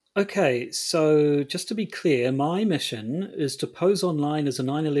Okay, so just to be clear, my mission is to pose online as a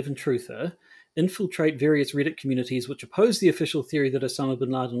 9/11 truther, infiltrate various Reddit communities which oppose the official theory that Osama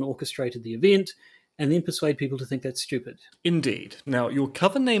bin Laden orchestrated the event, and then persuade people to think that's stupid. Indeed. Now, your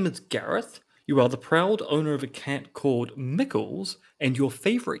cover name is Gareth, you are the proud owner of a cat called Mickles, and your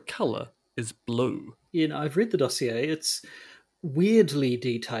favourite colour is blue. I've read the dossier. It's weirdly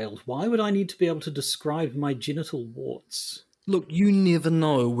detailed. Why would I need to be able to describe my genital warts? Look, you never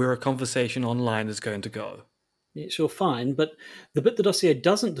know where a conversation online is going to go. Yeah, sure, fine, but the bit the dossier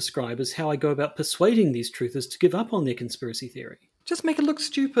doesn't describe is how I go about persuading these truthers to give up on their conspiracy theory. Just make it look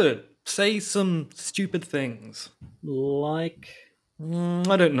stupid. Say some stupid things. Like...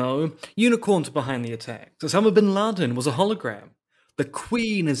 I don't know. Unicorns behind the attack. Osama bin Laden was a hologram. The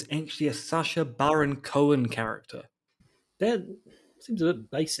Queen is actually a Sacha Baron Cohen character. That seems a bit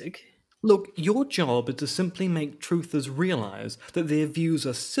basic. Look, your job is to simply make truthers realise that their views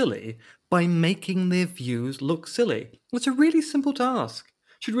are silly by making their views look silly. It's a really simple task.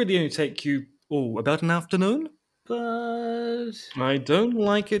 Should really only take you, about an afternoon? But I don't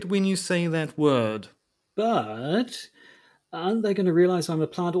like it when you say that word. aren't they going to realise I'm a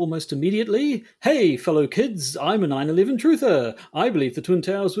plant almost immediately? Hey, fellow kids, I'm a 9/11 truther. I believe the Twin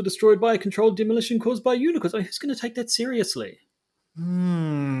Towers were destroyed by a controlled demolition caused by unicorns. Who's going to take that seriously?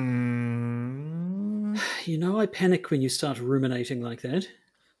 I panic when you start ruminating like that.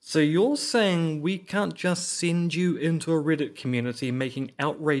 So you're saying we can't just send you into a Reddit community making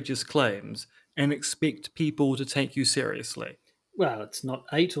outrageous claims and expect people to take you seriously? Well, it's not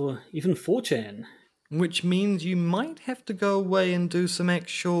 8 or even 4chan. Which means you might have to go away and do some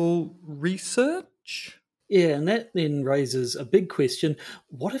actual research? Yeah, and that then raises a big question.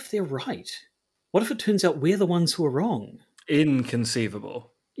 What if they're right? What if it turns out we're the ones who are wrong?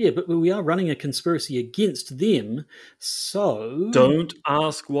 Inconceivable. Yeah, but we are running a conspiracy against them, so... Don't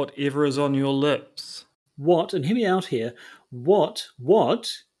ask whatever is on your lips. What, and hear me out here, what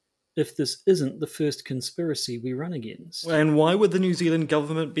if this isn't the first conspiracy we run against? And why would the New Zealand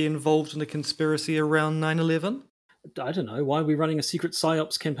government be involved in a conspiracy around 9/11? I don't know. Why are we running a secret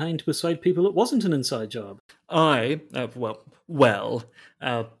PSYOPs campaign to persuade people it wasn't an inside job?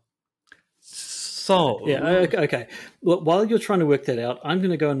 So... Yeah, okay. Well, while you're trying to work that out, I'm going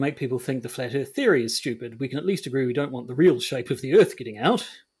to go and make people think the flat earth theory is stupid. We can at least agree we don't want the real shape of the earth getting out.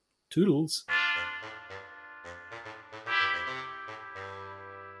 Toodles.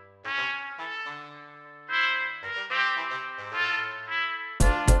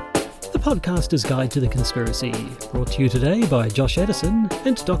 The Podcaster's Guide to the Conspiracy, brought to you today by Josh Addison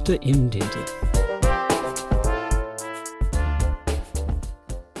and Dr. M. Dentith.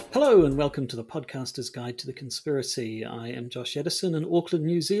 Hello and welcome to the Podcaster's Guide to the Conspiracy. I am Josh Addison in Auckland,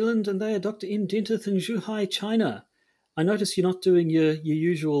 New Zealand, and they are Dr. M. Dentith in Zhuhai, China. I notice you're not doing your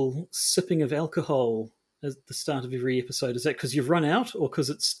usual sipping of alcohol at the start of every episode. Is that because you've run out, or because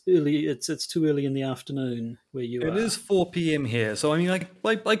it's early? It's too early in the afternoon where you are? It is 4 p.m. here, so I mean,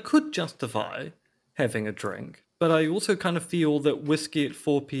 I could justify having a drink, but I also kind of feel that whiskey at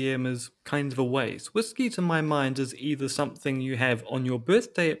 4 p.m. is kind of a waste. Whiskey, to my mind, is either something you have on your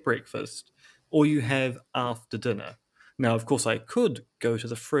birthday at breakfast or you have after dinner. Now, of course, I could go to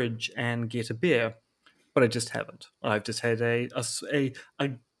the fridge and get a beer, but I just haven't. I've just had a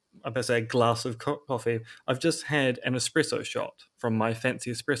glass of coffee. I've just had an espresso shot from my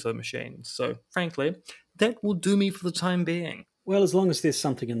fancy espresso machine. So, frankly, that will do me for the time being. Well, as long as there's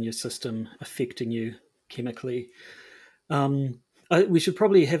something in your system affecting you chemically. We should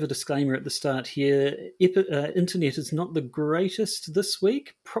probably have a disclaimer at the start here. Internet is not the greatest this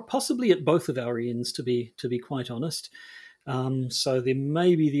week, possibly at both of our ends, to be quite honest. So there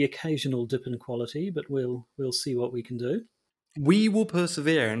may be the occasional dip in quality, but we'll see what we can do. We will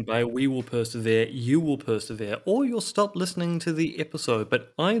persevere, and by we will persevere, you will persevere, or you'll stop listening to the episode.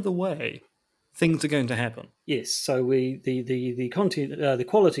 But either way, things are going to happen. Yes, so the content, the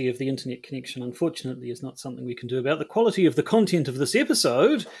quality of the internet connection, unfortunately, is not something we can do about. The quality of the content of this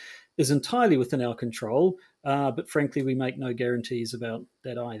episode is entirely within our control, but frankly, we make no guarantees about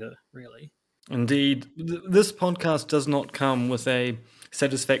that either, really. Indeed, this podcast does not come with a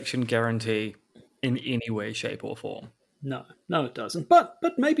satisfaction guarantee in any way, shape, or form. No, it doesn't. But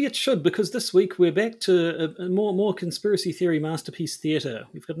maybe it should, because this week we're back to a more conspiracy theory masterpiece theatre.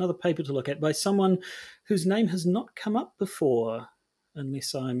 We've got another paper to look at by someone whose name has not come up before,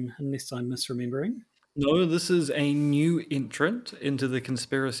 unless I'm misremembering. No, this is a new entrant into the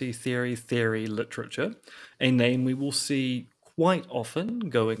conspiracy theory literature, a name we will see quite often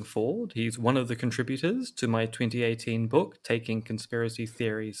going forward. He's one of the contributors to my 2018 book, Taking Conspiracy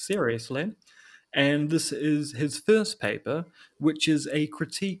Theories Seriously. And this is his first paper, which is a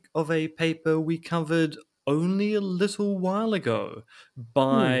critique of a paper we covered only a little while ago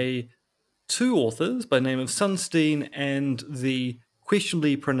by two authors by the name of Sunstein and the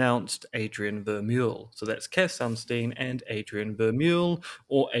questionably pronounced Adrian Vermeulen. So that's Cass Sunstein and Adrian Vermeulen,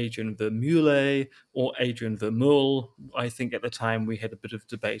 or Adrian Vermeulen, or Adrian Vermeulen. I think at the time we had a bit of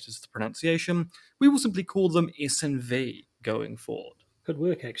debate as to the pronunciation. We will simply call them S and V going forward. Could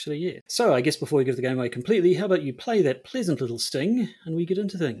work, actually, yeah. So I guess before we give the game away completely, how about you play that pleasant little sting and we get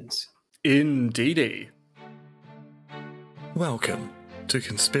into things? Indeedy. Welcome to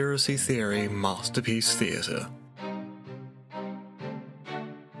Conspiracy Theory Masterpiece Theatre.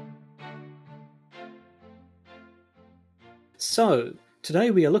 So,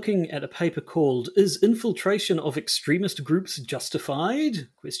 today we are looking at a paper called Is Infiltration of Extremist Groups Justified?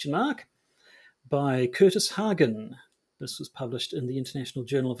 By Kurtis Hagen. This was published in the International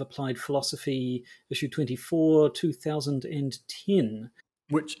Journal of Applied Philosophy, issue 24, 2010.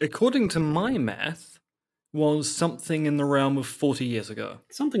 Which, according to my math, was something in the realm of 40 years ago.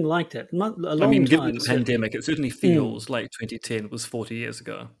 Something like that. A long given time, the pandemic, it certainly feels like 2010 was 40 years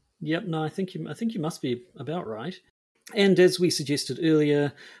ago. Yep, no, I think you must be about right. And as we suggested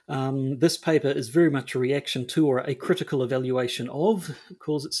earlier, this paper is very much a reaction to, or a critical evaluation of, it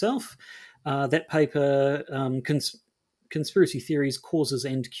calls itself, that paper, Conspiracy Theories, Causes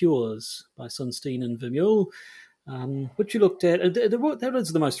and Cures by Sunstein and Vermeulen, which you looked at. That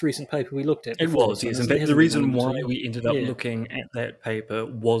was the most recent paper we looked at. It was, yes. In fact, the reason why we ended up looking at that paper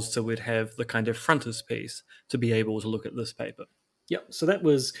was so we'd have the kind of frontispiece to be able to look at this paper. Yep, so that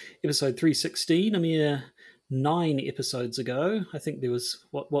was episode 316, a mere 9 episodes ago. I think there was,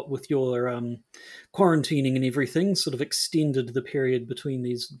 what with your quarantining and everything, sort of extended the period between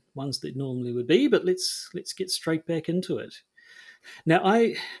these ones that normally would be, but let's get straight back into it.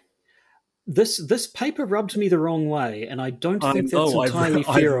 Now, this paper rubbed me the wrong way, and I don't think that's entirely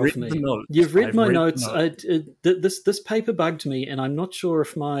fair of me. You've read my notes. This paper bugged me, and I'm not sure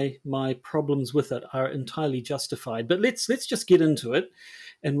if my problems with it are entirely justified. But let's just get into it,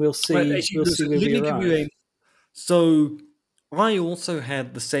 and we'll see. We'll see where we arrive. So, I also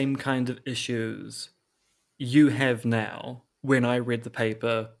had the same kind of issues you have now when I read the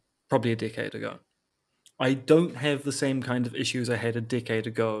paper probably a decade ago. I don't have the same kind of issues I had a decade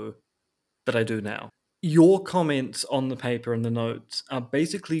ago that I do now. Your comments on the paper and the notes are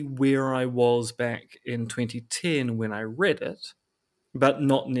basically where I was back in 2010 when I read it, but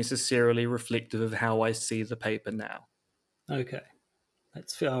not necessarily reflective of how I see the paper now. Okay.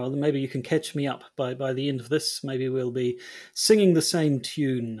 That's fair. Well, maybe you can catch me up by the end of this. Maybe we'll be singing the same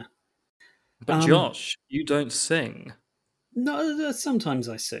tune. But Josh, you don't sing. No, sometimes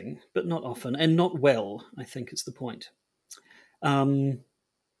I sing, but not often, and not well, I think is the point.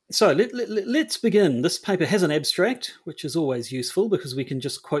 So let's begin. This paper has an abstract, which is always useful because we can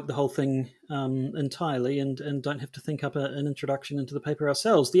just quote the whole thing entirely and don't have to think up an introduction into the paper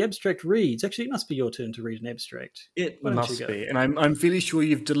ourselves. The abstract reads, actually, it must be your turn to read an abstract. It must be. And I'm fairly sure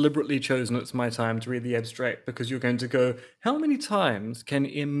you've deliberately chosen it's my time to read the abstract because you're going to go, how many times can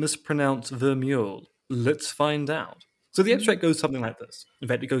M mispronounce Vermeulen? Let's find out. So the abstract goes something like this. In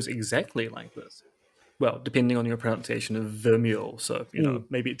fact, it goes exactly like this. Well, depending on your pronunciation of Vermeulen, so,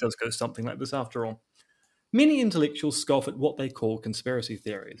 maybe it does go something like this after all. Many intellectuals scoff at what they call conspiracy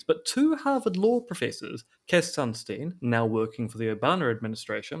theories, but two Harvard law professors, Cass Sunstein, now working for the Obama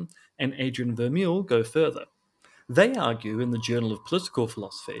administration, and Adrian Vermeulen, go further. They argue in the Journal of Political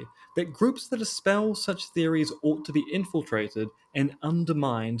Philosophy that groups that espouse such theories ought to be infiltrated and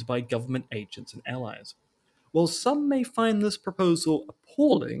undermined by government agents and allies. While some may find this proposal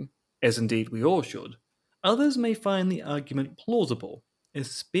appalling, as indeed we all should, others may find the argument plausible,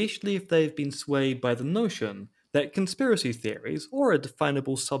 especially if they've been swayed by the notion that conspiracy theories, or a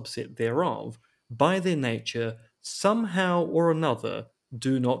definable subset thereof, by their nature, somehow or another,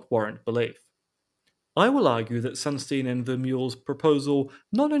 do not warrant belief. I will argue that Sunstein and Vermeulen's proposal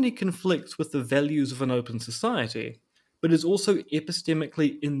not only conflicts with the values of an open society, but is also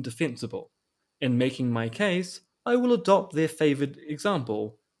epistemically indefensible. In making my case, I will adopt their favoured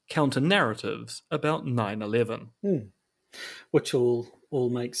example, counter-narratives about 9/11. Which all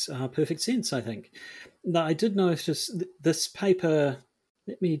makes perfect sense, I think. Now, I did notice this paper,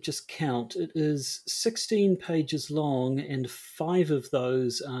 let me just count, it is 16 pages long and 5 of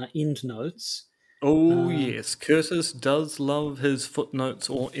those are endnotes. Oh, yes. Kurtis does love his footnotes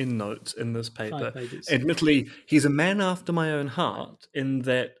or endnotes in this paper. 5 pages. Admittedly, he's a man after my own heart in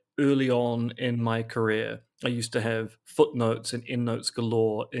that early on in my career, I used to have footnotes and endnotes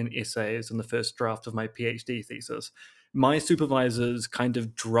galore in essays in the first draft of my PhD thesis. My supervisors kind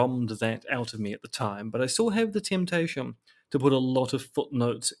of drummed that out of me at the time, but I still have the temptation to put a lot of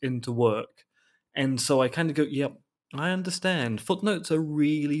footnotes into work. And so I kind of go, yep, I understand. Footnotes are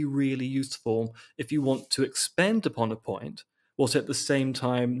really, really useful if you want to expand upon a point, whilst at the same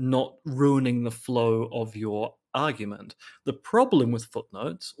time not ruining the flow of your argument. The problem with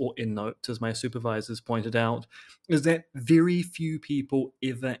footnotes, or endnotes, as my supervisors pointed out, is that very few people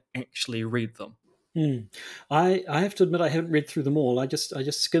ever actually read them. I have to admit I haven't read through them all. I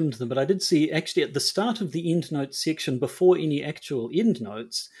just skimmed them, but I did see actually at the start of the endnotes section, before any actual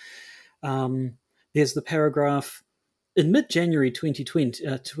endnotes, there's the paragraph. In mid-January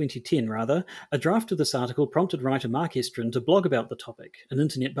 2010, a draft of this article prompted writer Mark Estrin to blog about the topic. An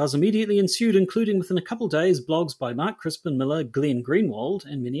internet buzz immediately ensued, including within a couple days blogs by Mark Crispin Miller, Glenn Greenwald,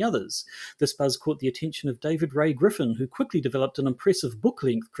 and many others. This buzz caught the attention of David Ray Griffin, who quickly developed an impressive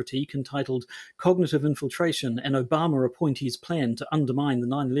book-length critique entitled Cognitive Infiltration, an Obama appointee's plan to undermine the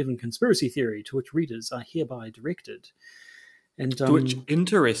 9/11 conspiracy theory, to which readers are hereby directed. And, to which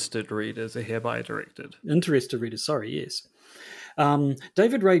interested readers are hereby directed. Interested readers, sorry, yes.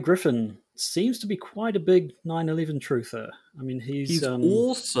 David Ray Griffin seems to be quite a big 9/11 truther. I mean, he's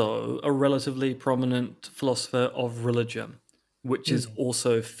also a relatively prominent philosopher of religion, which is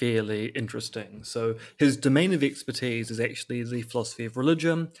also fairly interesting. So his domain of expertise is actually the philosophy of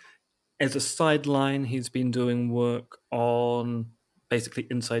religion. As a sideline, he's been doing work on basically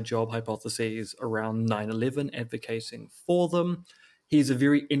inside job hypotheses around 9/11, advocating for them. He's a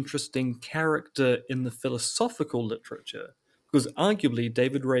very interesting character in the philosophical literature, because arguably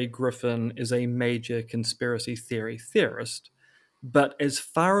David Ray Griffin is a major conspiracy theory theorist, but as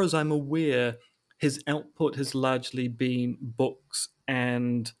far as I'm aware, his output has largely been books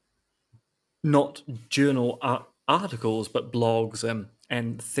and not journal articles, but blogs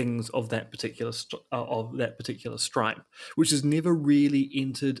and things of that particular stripe, which has never really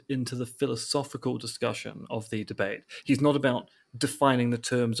entered into the philosophical discussion of the debate. He's not about defining the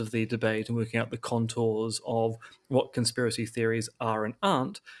terms of the debate and working out the contours of what conspiracy theories are and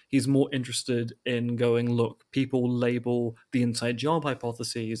aren't. He's more interested in going, look, people label the inside job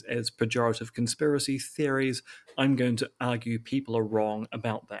hypotheses as pejorative conspiracy theories. I'm going to argue people are wrong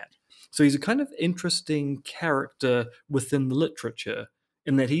about that. So he's a kind of interesting character within the literature,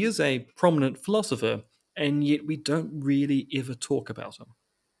 in that he is a prominent philosopher, and yet we don't really ever talk about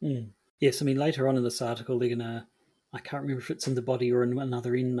him. Yes, I mean, later on in this article, they're going to, I can't remember if it's in the body or in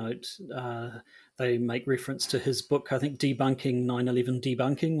another endnote, they make reference to his book, I think, Debunking 9/11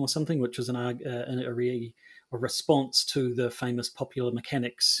 Debunking or something, which was a response to the famous popular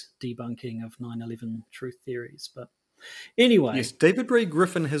mechanics debunking of 9/11 truth theories. But anyway. Yes, David Ray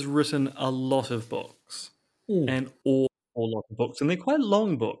Griffin has written a lot of books, and all lot of books, and they're quite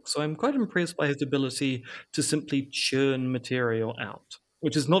long books, so I'm quite impressed by his ability to simply churn material out,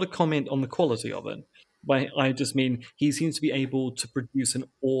 which is not a comment on the quality of it. I just mean he seems to be able to produce an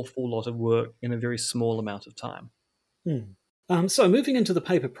awful lot of work in a very small amount of time. So moving into the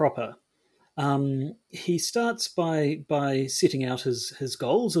paper proper, he starts by setting out his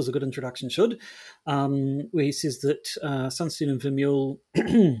goals, as a good introduction should, where he says that Sunstein and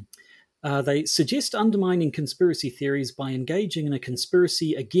Vermeulen they suggest undermining conspiracy theories by engaging in a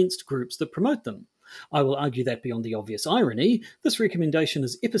conspiracy against groups that promote them. I will argue that beyond the obvious irony, this recommendation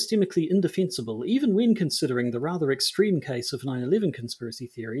is epistemically indefensible, even when considering the rather extreme case of 9/11 conspiracy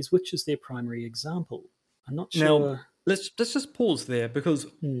theories, which is their primary example. I'm not sure. Now, let's just pause there, because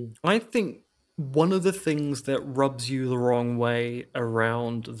I think one of the things that rubs you the wrong way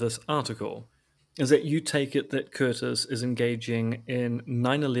around this article is that you take it that Kurtis is engaging in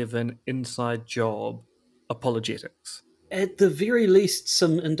 9/11 inside job apologetics. At the very least,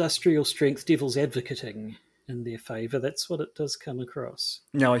 some industrial strength devil's advocating in their favour. That's what it does come across.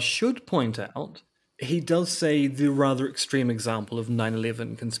 Now, I should point out, he does say the rather extreme example of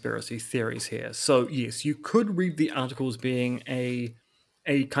 9/11 conspiracy theories here. So, yes, you could read the article as being a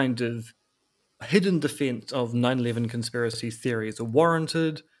kind of hidden defense of 9/11 conspiracy theories are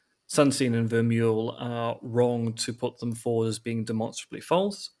warranted. Sunstein and Vermeulen are wrong to put them forward as being demonstrably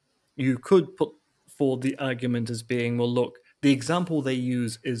false. You could put forward the argument as being, well, look, the example they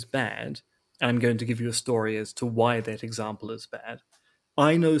use is bad. I'm going to give you a story as to why that example is bad.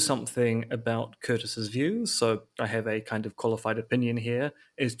 I know something about Kurtis's views, so I have a kind of qualified opinion here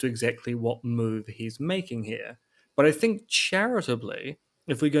as to exactly what move he's making here. But I think charitably,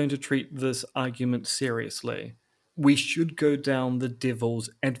 if we're going to treat this argument seriously, we should go down the devil's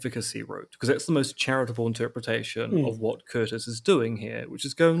advocacy route, because that's the most charitable interpretation of what Kurtis is doing here, which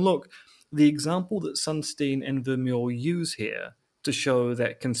is going, look, the example that Sunstein and Vermeulen use here to show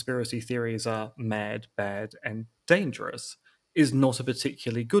that conspiracy theories are mad, bad, and dangerous is not a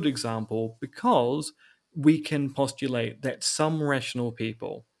particularly good example, because we can postulate that some rational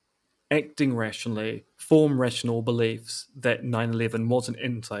people acting rationally form rational beliefs that 9/11 was an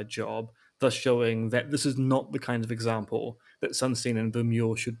inside job, thus showing that this is not the kind of example that Sunstein and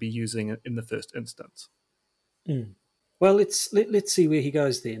Vermeer should be using in the first instance. Mm. Well, let's see where he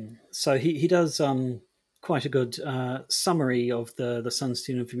goes then. So he does quite a good summary of the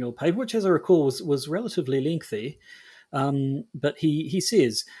Sunstein and Vermeer paper, which, as I recall, was relatively lengthy. But he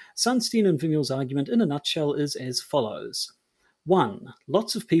says, Sunstein and Vermeer's argument in a nutshell is as follows. 1.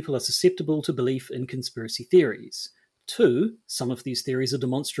 Lots of people are susceptible to belief in conspiracy theories. 2. Some of these theories are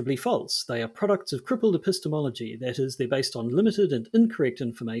demonstrably false. They are products of crippled epistemology, that is, they're based on limited and incorrect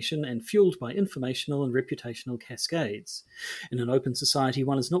information and fueled by informational and reputational cascades. In an open society,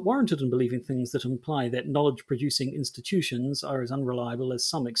 one is not warranted in believing things that imply that knowledge-producing institutions are as unreliable as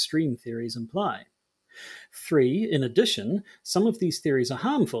some extreme theories imply. 3. In addition, some of these theories are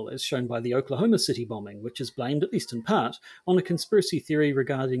harmful, as shown by the Oklahoma City bombing, which is blamed, at least in part, on a conspiracy theory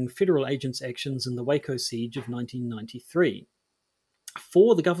regarding federal agents' actions in the Waco siege of 1993.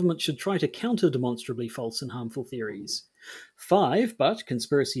 4. The government should try to counter demonstrably false and harmful theories. 5. But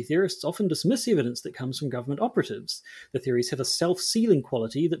conspiracy theorists often dismiss evidence that comes from government operatives. The theories have a self-sealing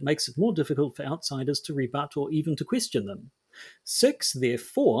quality that makes it more difficult for outsiders to rebut or even to question them. 6.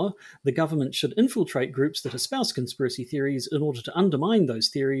 Therefore, the government should infiltrate groups that espouse conspiracy theories in order to undermine those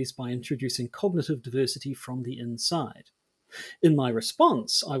theories by introducing cognitive diversity from the inside. In my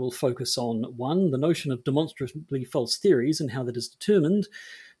response, I will focus on 1. The notion of demonstrably false theories and how that is determined,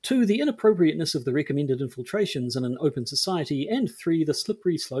 2. The inappropriateness of the recommended infiltrations in an open society, and 3. The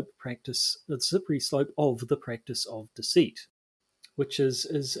slippery slope of the practice of deceit, which is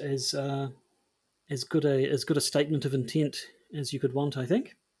as good a statement of intent as you could want, I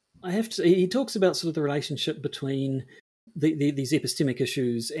think. I have to say, he talks about sort of the relationship between these epistemic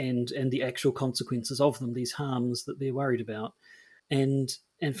issues and the actual consequences of them, these harms that they're worried about, and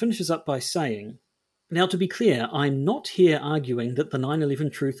finishes up by saying, now, to be clear, I'm not here arguing that the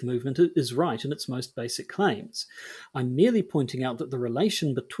 9/11 truth movement is right in its most basic claims. I'm merely pointing out that the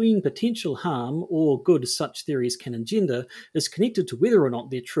relation between potential harm or good such theories can engender is connected to whether or not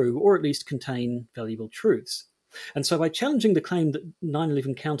they're true, or at least contain valuable truths. And so by challenging the claim that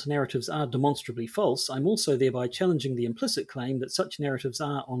 9/11 counter-narratives are demonstrably false, I'm also thereby challenging the implicit claim that such narratives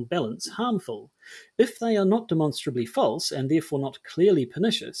are, on balance, harmful. If they are not demonstrably false, and therefore not clearly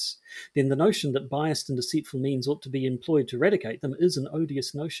pernicious, then the notion that biased and deceitful means ought to be employed to eradicate them is an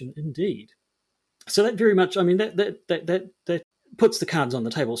odious notion indeed. So that very much, I mean, that puts the cards on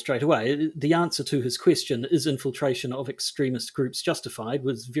the table straight away. The answer to his question, is infiltration of extremist groups justified,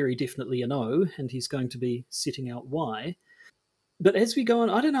 was very definitely a no, and he's going to be setting out why. But as we go on,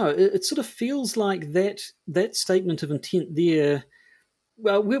 I don't know, it sort of feels like that statement of intent there,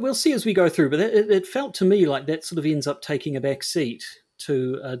 well, we'll see as we go through, but it felt to me like that sort of ends up taking a back seat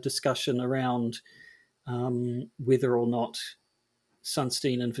to a discussion around whether or not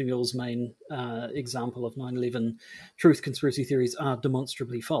Sunstein and Vermeer's main example of 9/11 truth conspiracy theories are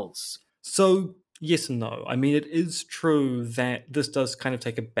demonstrably false. So, yes and no. I mean, it is true that this does kind of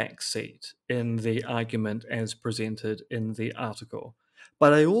take a back seat in the argument as presented in the article.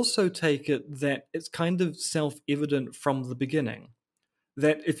 But I also take it that it's kind of self-evident from the beginning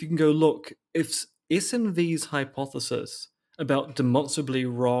that if you can go look, if SNV's hypothesis about demonstrably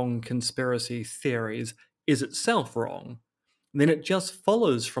wrong conspiracy theories is itself wrong, then it just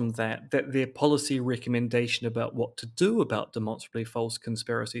follows from that their policy recommendation about what to do about demonstrably false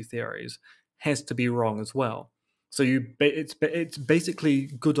conspiracy theories has to be wrong as well. So it's basically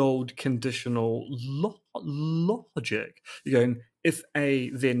good old conditional logic. You're going, if A,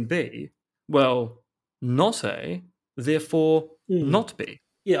 then B. Well, not A, therefore not B.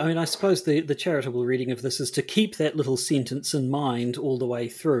 Yeah, I mean, I suppose the charitable reading of this is to keep that little sentence in mind all the way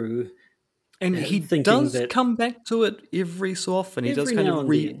through. And he does come back to it every so often. He does kind of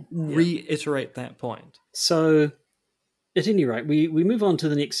reiterate that point. So, at any rate, we move on to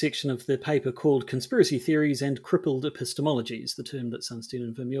the next section of the paper called Conspiracy Theories and Crippled Epistemologies, the term that Sunstein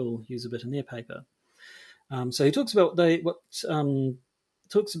and Vermeer use a bit in their paper. So he talks about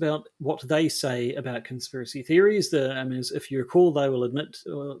what they say about conspiracy theories. If you recall, they will admit,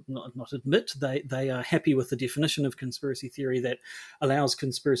 or not admit, they are happy with the definition of conspiracy theory that allows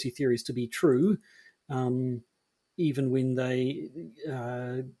conspiracy theories to be true, even when they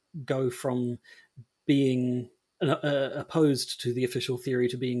go from being opposed to the official theory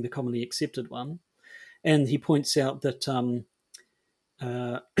to being the commonly accepted one. And he points out that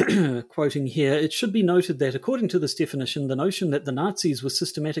quoting here, it should be noted that according to this definition, the notion that the Nazis were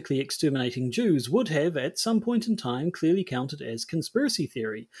systematically exterminating Jews would have, at some point in time, clearly counted as conspiracy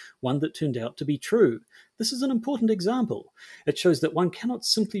theory, one that turned out to be true. This is an important example. It shows that one cannot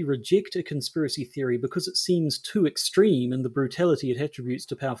simply reject a conspiracy theory because it seems too extreme in the brutality it attributes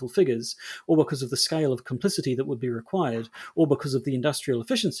to powerful figures, or because of the scale of complicity that would be required, or because of the industrial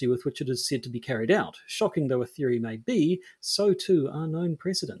efficiency with which it is said to be carried out. Shocking though a theory may be, so too are known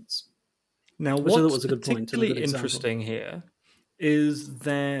precedents. Now, Which I thought what's was a good point and a particularly good example. interesting here is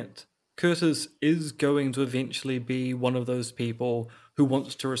that Kurtis is going to eventually be one of those people who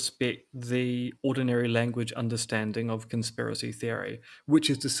wants to respect the ordinary language understanding of conspiracy theory, which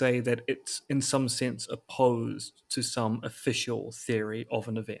is to say that it's in some sense opposed to some official theory of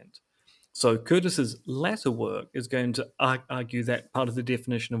an event. So Kurtis's latter work is going to argue that part of the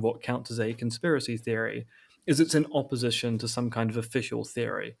definition of what counts as a conspiracy theory is it's in opposition to some kind of official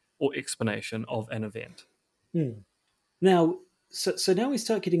theory or explanation of an event. Now, so now we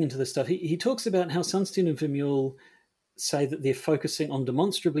start getting into this stuff. He talks about how Sunstein and Vermeulen say that they're focusing on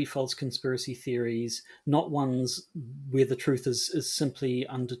demonstrably false conspiracy theories, not ones where the truth is simply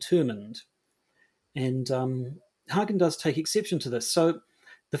undetermined. And Hagen does take exception to this. So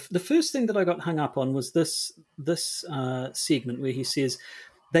the first thing that I got hung up on was this segment where he says,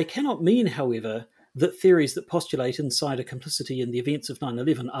 they cannot mean, however, that theories that postulate insider complicity in the events of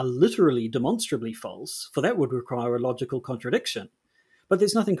 9/11 are literally demonstrably false, for that would require a logical contradiction. But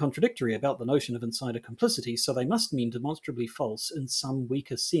there's nothing contradictory about the notion of insider complicity, so they must mean demonstrably false in some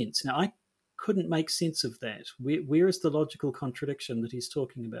weaker sense. Now, I couldn't make sense of that. Where is the logical contradiction that he's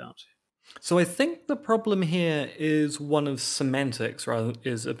talking about? So I think the problem here is one of semantics rather than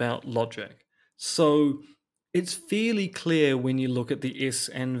is about logic. So it's fairly clear when you look at the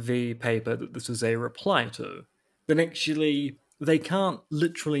S&V paper that this is a reply to, that actually they can't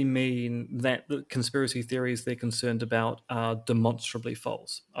literally mean that the conspiracy theories they're concerned about are demonstrably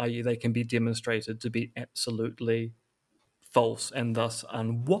false, i.e. they can be demonstrated to be absolutely false and thus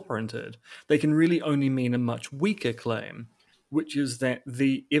unwarranted. They can really only mean a much weaker claim, which is that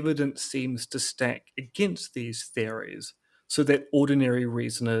the evidence seems to stack against these theories, so that ordinary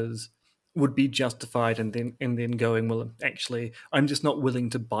reasoners would be justified and then going, well, actually, I'm just not willing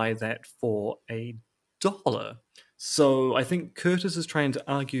to buy that for $1. So I think Kurtis is trying to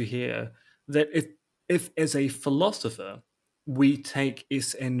argue here that if as a philosopher we take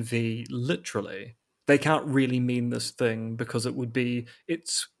SNV literally, they can't really mean this thing because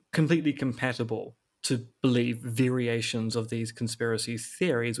it's completely compatible to believe variations of these conspiracy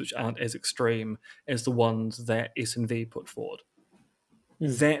theories which aren't as extreme as the ones that S&V put forward.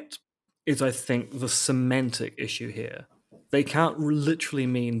 That is, I think, the semantic issue here. They can't literally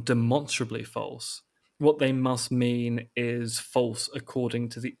mean demonstrably false. What they must mean is false according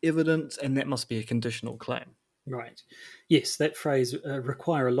to the evidence, and that must be a conditional claim. Right. Yes, that phrase,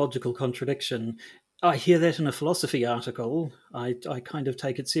 require a logical contradiction. I hear that in a philosophy article. I kind of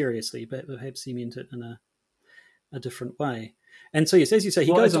take it seriously, but perhaps he meant it in a different way. And so, yes, as you say,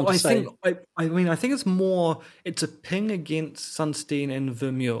 he goes on to say... I think it's a ping against Sunstein and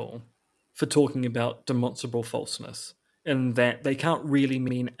Vermeulen for talking about demonstrable falseness, in that they can't really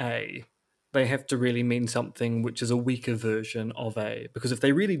mean A. They have to really mean something which is a weaker version of A, because if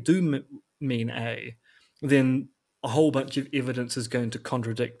they really do mean A, then a whole bunch of evidence is going to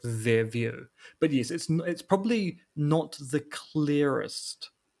contradict their view. But yes, it's probably not the clearest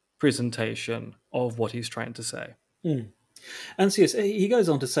presentation of what he's trying to say. And so, yes, he goes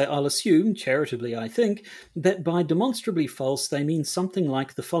on to say, I'll assume, charitably I think, that by demonstrably false they mean something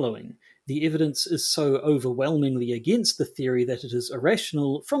like the following. The evidence is so overwhelmingly against the theory that it is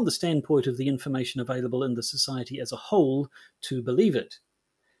irrational, from the standpoint of the information available in the society as a whole, to believe it.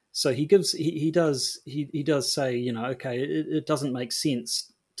 So he does say, okay, it doesn't make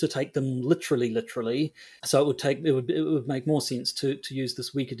sense to take them literally. So it would make more sense to use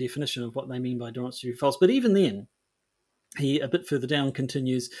this weaker definition of what they mean by demonstrably false. But even then, he a bit further down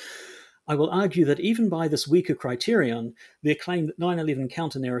continues, I will argue that even by this weaker criterion, their claim that 9/11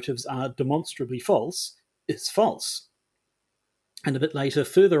 counter-narratives are demonstrably false is false. And a bit later,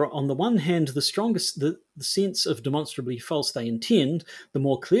 further, on the one hand, the strongest the sense of demonstrably false they intend, the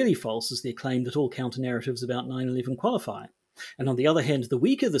more clearly false is their claim that all counter-narratives about 9/11 qualify. And on the other hand, the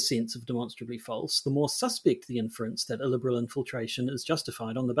weaker the sense of demonstrably false, the more suspect the inference that illiberal infiltration is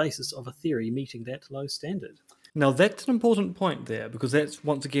justified on the basis of a theory meeting that low standard. Now, that's an important point there, because that's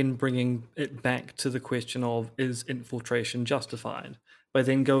once again bringing it back to the question of, is infiltration justified? By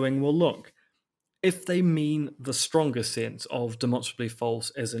then going, well, look, if they mean the stronger sense of demonstrably false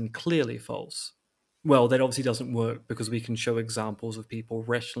as in clearly false, Well, that obviously doesn't work because we can show examples of people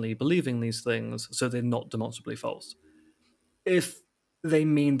rationally believing these things, so they're not demonstrably false. If they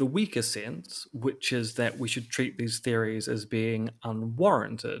mean the weaker sense, which is that we should treat these theories as being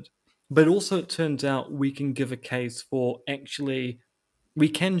unwarranted, but also it turns out we can give a case for actually, we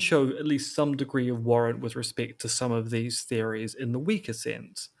can show at least some degree of warrant with respect to some of these theories in the weaker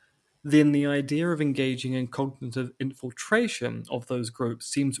sense, then the idea of engaging in cognitive infiltration of those groups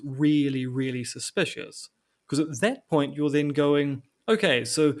seems really, really suspicious. Because at that point, you're then going, okay,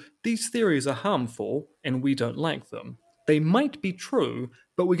 so these theories are harmful and we don't like them. They might be true,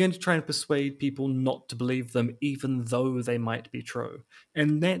 but we're going to try and persuade people not to believe them, even though they might be true.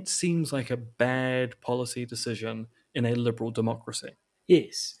 And that seems like a bad policy decision in a liberal democracy.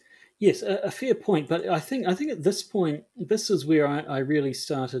 Yes, yes, a fair point. But I think at this point, this is where I really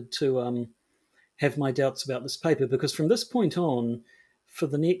started to have my doubts about this paper, because from this point on, for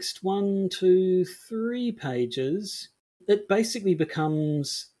the next 1, 2, 3 pages, it basically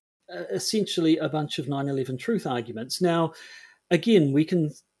becomes essentially a bunch of 9/11 truth arguments. Now, again, we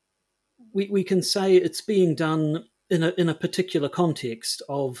can say it's being done in a particular context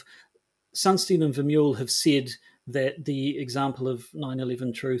of Sunstein and Vermeulen have said that the example of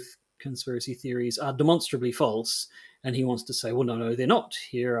 9/11 truth conspiracy theories are demonstrably false, and he wants to say, well, no, they're not.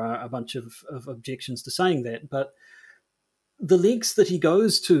 Here are a bunch of objections to saying that. But the lengths that he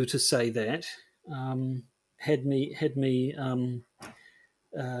goes to say that had me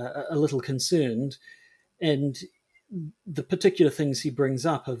a little concerned, and the particular things he brings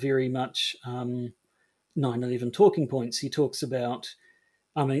up are very much 9/11 talking points. He talks about,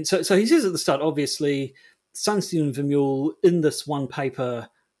 so he says at the start, obviously, Sunstein and Vermeulen in this one paper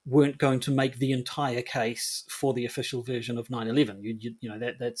weren't going to make the entire case for the official version of 9/11.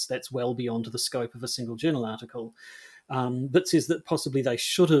 That's well beyond the scope of a single journal article. But says that possibly they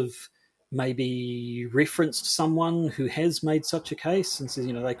should have maybe referenced someone who has made such a case, and says,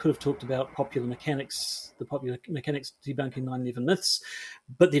 they could have talked about the popular mechanics debunking 9/11 myths,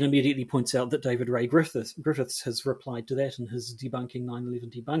 but then immediately points out that David Ray Griffiths has replied to that in his debunking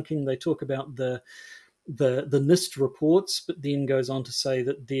 9/11 debunking. They talk about the NIST reports, but then goes on to say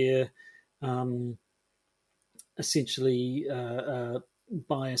that they're essentially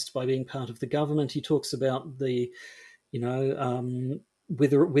biased by being part of the government. He talks about the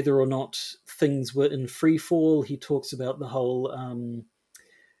whether or not things were in free fall. He talks about the whole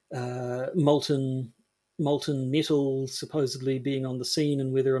molten metal supposedly being on the scene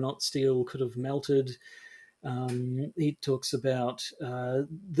and whether or not steel could have melted. He talks about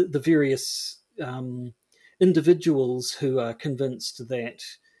the various individuals who are convinced that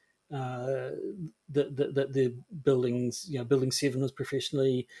the buildings, Building 7 was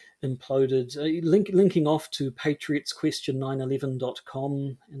professionally imploded, linking off to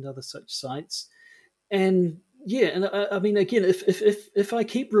patriotsquestion911.com and other such sites. And I mean, again, if I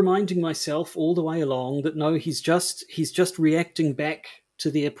keep reminding myself all the way along that no, he's just reacting back to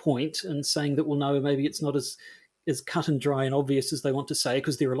their point and saying that, well, no, maybe it's not as cut and dry and obvious as they want to say,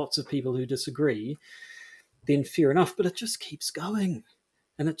 because there are lots of people who disagree, then fair enough. But it just keeps going.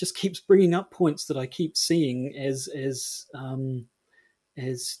 And it just keeps bringing up points that I keep seeing as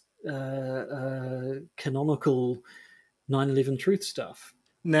canonical 9/11 truth stuff.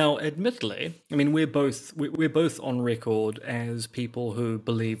 Now, admittedly, I mean, we're both on record as people who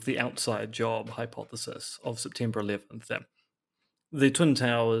believe the outside job hypothesis of September 11th. That the Twin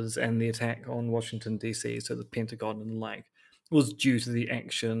Towers and the attack on Washington, D.C., so the Pentagon and the like, was due to the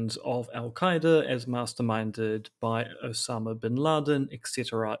actions of Al-Qaeda as masterminded by Osama bin Laden,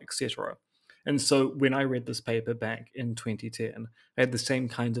 etc., etc. And so when I read this paper back in 2010, I had the same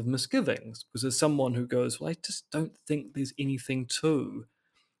kind of misgivings, because as someone who goes, well, I just don't think there's anything to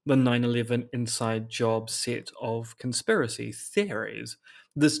the 9/11 inside job set of conspiracy theories.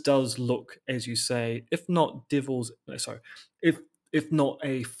 This does look, as you say, if not if not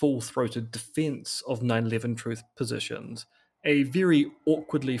a full-throated defense of 9/11 truth positions, a very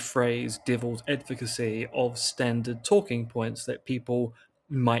awkwardly phrased devil's advocacy of standard talking points that people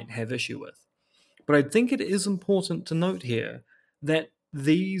might have issue with. But I think it is important to note here that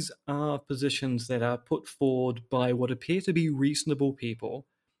these are positions that are put forward by what appear to be reasonable people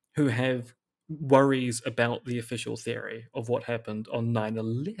who have worries about the official theory of what happened on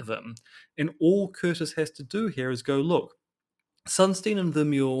 9/11. And all Kurtis has to do here is go, look, Sunstein and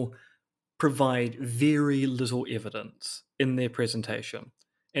Vermeulen provide very little evidence in their presentation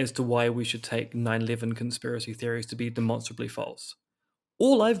as to why we should take 9/11 conspiracy theories to be demonstrably false.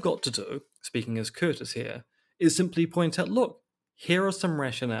 All I've got to do, speaking as Kurtis here, is simply point out, look, here are some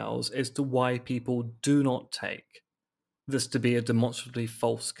rationales as to why people do not take this to be a demonstrably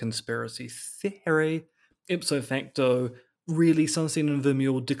false conspiracy theory. Ipso facto, really, Sunstein and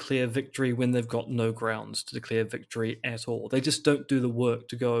Vermeule declare victory when they've got no grounds to declare victory at all. They just don't do the work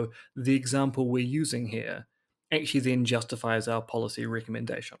to go, the example we're using here actually then justifies our policy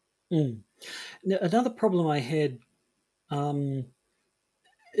recommendation. Now, another problem I had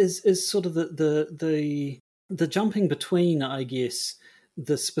is sort of the jumping between, I guess,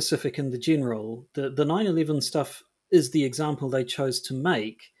 the specific and the general. The 9/11 stuff is the example they chose to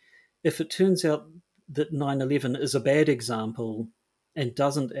make. If it turns out that 9/11 is a bad example and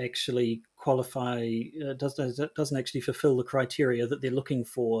doesn't actually qualify, doesn't actually fulfill the criteria that they're looking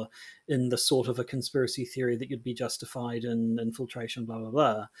for in the sort of a conspiracy theory that you'd be justified in infiltration, blah, blah,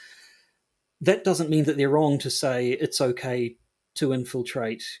 blah, that doesn't mean that they're wrong to say it's okay to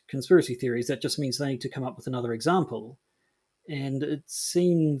infiltrate conspiracy theories. That just means they need to come up with another example. And it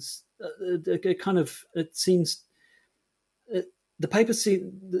seems, the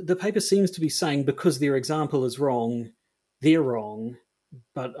paper seems to be saying because their example is wrong, they're wrong.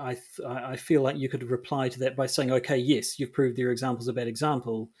 But I feel like you could reply to that by saying, okay, yes, you've proved their example's a bad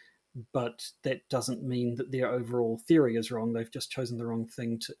example, but that doesn't mean that their overall theory is wrong. They've just chosen the wrong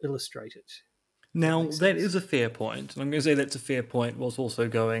thing to illustrate it. Now, that is a fair point. And I'm going to say that's a fair point, whilst also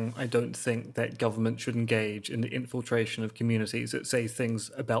going, I don't think that government should engage in the infiltration of communities that say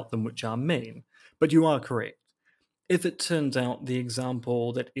things about them which are mean. But you are correct. If it turns out the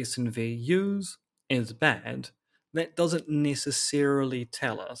example that S&V use is bad, that doesn't necessarily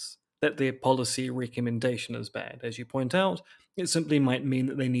tell us that their policy recommendation is bad. As you point out, it simply might mean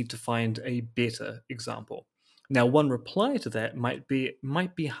that they need to find a better example. Now, one reply to that might be it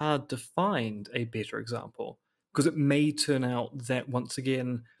might be hard to find a better example, because it may turn out that, once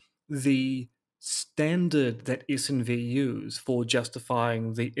again, the standard that S&V use for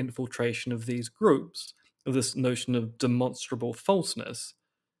justifying the infiltration of these groups, this notion of demonstrable falseness,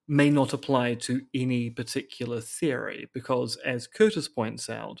 may not apply to any particular theory, because, as Kurtis points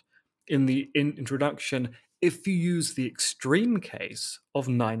out in the introduction, if you use the extreme case of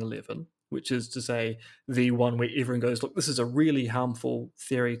 9/11, which is to say the one where everyone goes, look, this is a really harmful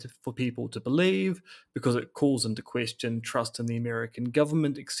theory for people to believe because it calls into question trust in the American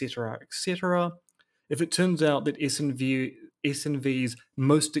government, etc., etc. If it turns out that S&V's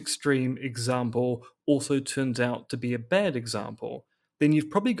most extreme example also turns out to be a bad example, then you've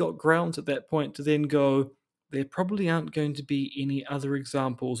probably got grounds at that point to then go, there probably aren't going to be any other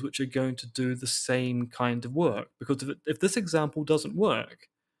examples which are going to do the same kind of work. Because if this example doesn't work,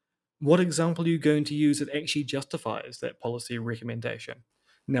 what example are you going to use that actually justifies that policy recommendation?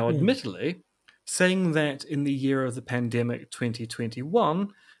 Now, admittedly, saying that in the year of the pandemic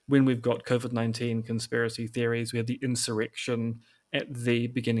 2021, when we've got COVID-19 conspiracy theories, we had the insurrection at the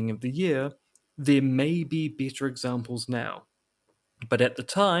beginning of the year, there may be better examples now. But at the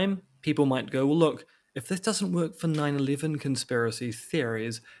time, people might go, well, look, if this doesn't work for 9/11 conspiracy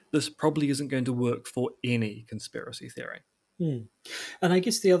theories, this probably isn't going to work for any conspiracy theory. And I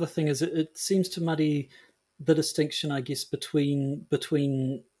guess the other thing is it seems to muddy the distinction, I guess, between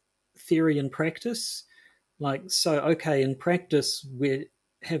theory and practice. Like, so, okay, in practice, we're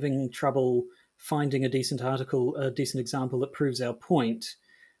having trouble finding a decent article, a decent example that proves our point,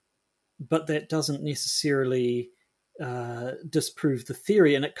 but that doesn't necessarily disprove the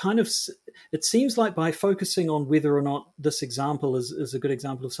theory. And it seems like by focusing on whether or not this example is a good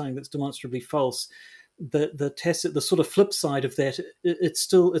example of something that's demonstrably false, the sort of flip side of that, it's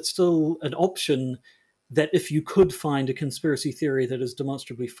still an option that if you could find a conspiracy theory that is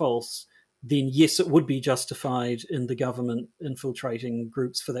demonstrably false, then yes, it would be justified in the government infiltrating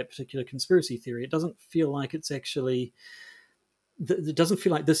groups for that particular conspiracy theory. It doesn't feel like it's actually, it doesn't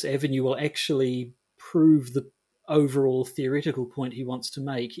feel like this avenue will actually prove the overall theoretical point he wants to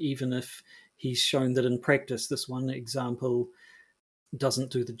make, even if he's shown that in practice this one example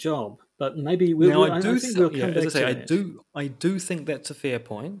doesn't do the job. But maybe I think we'll come back to that. I do think that's a fair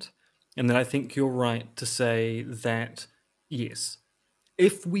point, and then I think you're right to say that yes,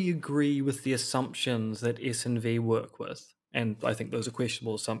 if we agree with the assumptions that S&V work with, and I think those are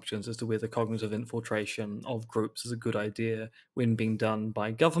questionable assumptions as to whether cognitive infiltration of groups is a good idea when being done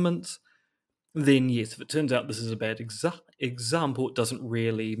by governments, then yes, if it turns out this is a bad example, it doesn't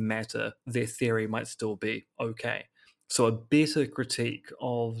really matter. Their theory might still be okay. So a better critique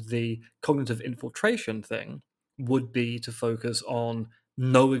of the cognitive infiltration thing would be to focus on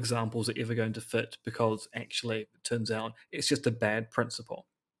no examples are ever going to fit because actually it turns out it's just a bad principle.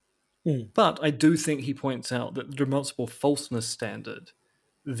 But I do think he points out that the demonstrable falseness standard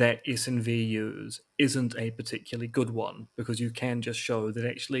that S&V use isn't a particularly good one, because you can just show that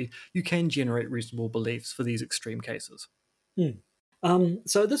actually you can generate reasonable beliefs for these extreme cases.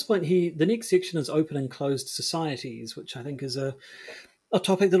 So at this point, the next section is open and closed societies, which I think is a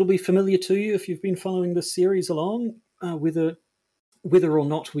topic that'll be familiar to you if you've been following this series along, whether or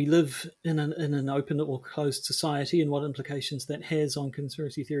not we live in an open or closed society and what implications that has on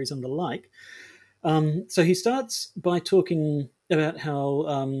conspiracy theories and the like. So he starts by talking about how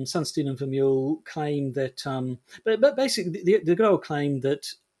Sunstein and Vermeulen claim that, but basically the good old claim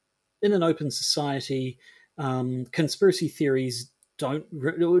that in an open society, conspiracy theories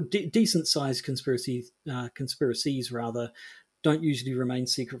decent-sized conspiracies rather don't usually remain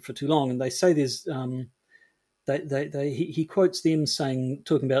secret for too long, and they say there's he quotes them saying,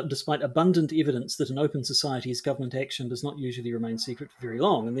 talking about, despite abundant evidence that in open societies government action does not usually remain secret for very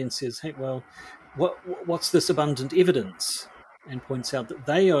long, and then says, hey, well, what's this abundant evidence? And points out that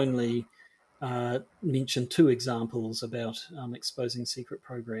they only mention 2 examples about exposing secret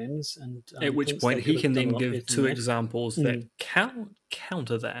programs, and At which thinks point they he could can have done then a lot better give than 2 that. examples that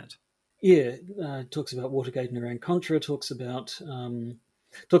counter that. Yeah, talks about Watergate and Iran-Contra, talks about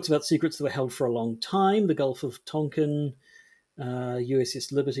secrets that were held for a long time, the Gulf of Tonkin,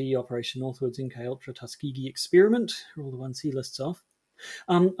 USS Liberty, Operation Northwoods, MK Ultra, Tuskegee experiment, are all the ones he lists off.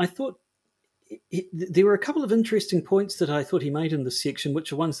 I thought there were a couple of interesting points that I thought he made in this section,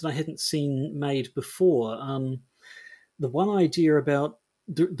 which are ones that I hadn't seen made before. The one idea about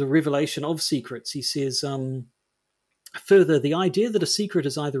the revelation of secrets, he says, further, the idea that a secret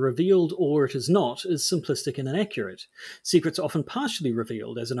is either revealed or it is not is simplistic and inaccurate. Secrets are often partially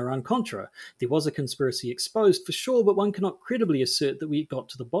revealed, as in Iran-Contra. There was a conspiracy exposed for sure, but one cannot credibly assert that we got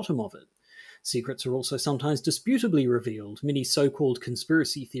to the bottom of it. Secrets are also sometimes disputably revealed. Many so-called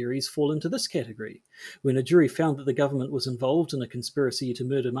conspiracy theories fall into this category. When a jury found that the government was involved in a conspiracy to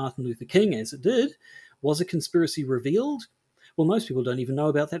murder Martin Luther King, as it did, was a conspiracy revealed? Well, most people don't even know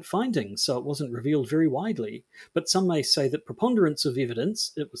about that finding, so it wasn't revealed very widely. But some may say that preponderance of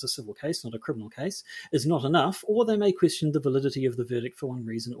evidence, it was a civil case, not a criminal case, is not enough, or they may question the validity of the verdict for one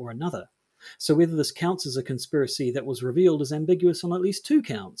reason or another. So whether this counts as a conspiracy that was revealed is ambiguous on at least 2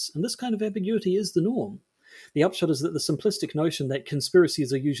 counts, and this kind of ambiguity is the norm. The upshot is that the simplistic notion that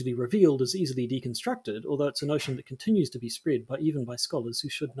conspiracies are usually revealed is easily deconstructed, although it's a notion that continues to be spread even by scholars who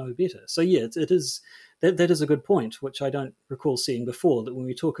should know better. So yeah, it is that is a good point, which I don't recall seeing before, that when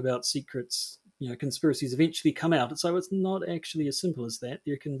we talk about secrets, conspiracies eventually come out. So it's not actually as simple as that.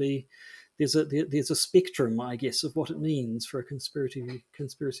 There's a spectrum, I guess, of what it means for a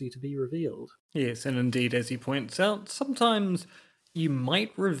conspiracy to be revealed. Yes, and indeed, as he points out, sometimes you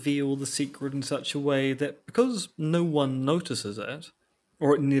might reveal the secret in such a way that because no one notices it,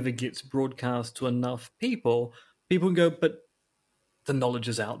 or it never gets broadcast to enough people, people go, but the knowledge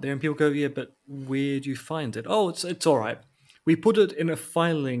is out there, and people go, yeah, but where do you find it? Oh, it's all right. We put it in a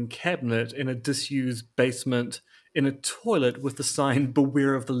filing cabinet in a disused basement in a toilet with the sign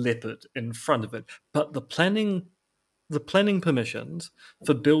 "Beware of the Leopard" in front of it. But the planning permissions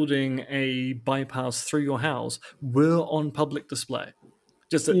for building a bypass through your house were on public display,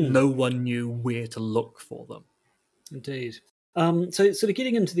 just that no one knew where to look for them. Indeed. So sort of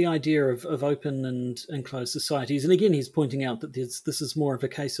getting into the idea of open and closed societies, and again he's pointing out that this is more of a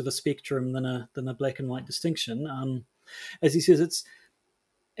case of a spectrum than a black and white distinction. As he says,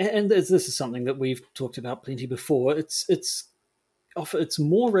 this is something that we've talked about plenty before. It's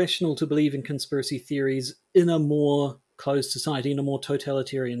more rational to believe in conspiracy theories in a more closed society, in a more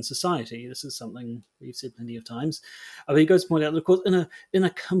totalitarian society. This is something we've said plenty of times. But he goes to point out that, of course, in a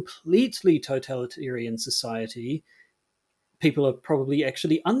completely totalitarian society, people are probably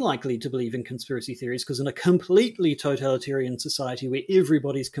actually unlikely to believe in conspiracy theories, because in a completely totalitarian society where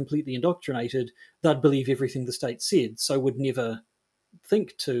everybody's completely indoctrinated, they'd believe everything the state said, so would never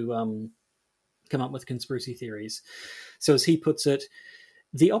think to come up with conspiracy theories. So as he puts it,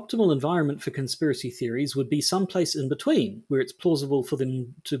 the optimal environment for conspiracy theories would be someplace in between, where it's plausible for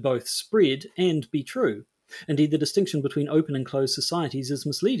them to both spread and be true. Indeed, the distinction between open and closed societies is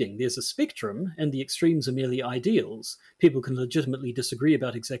misleading. There's a spectrum, and the extremes are merely ideals. People can legitimately disagree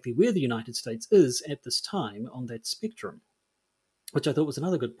about exactly where the United States is at this time on that spectrum, which I thought was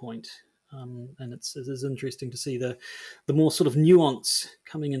another good point. And it is interesting to see the more sort of nuance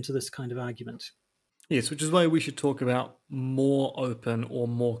coming into this kind of argument. Yes, which is why we should talk about more open or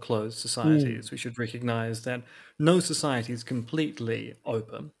more closed societies. We should recognize that no society is completely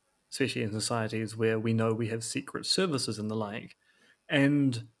open, especially in societies where we know we have secret services and the like.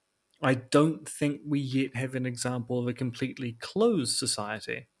 And I don't think we yet have an example of a completely closed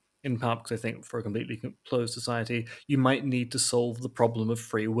society, in part because I think for a completely closed society, you might need to solve the problem of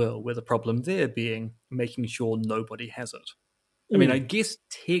free will, where the problem there being making sure nobody has it. I mean, I guess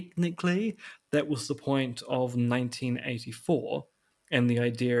technically that was the point of 1984 and the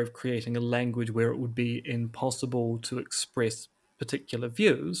idea of creating a language where it would be impossible to express particular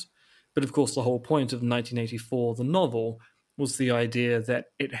views. But of course, the whole point of 1984, the novel, was the idea that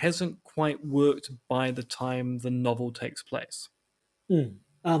it hasn't quite worked by the time the novel takes place.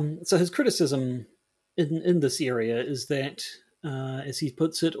 So his criticism in this area is that, as he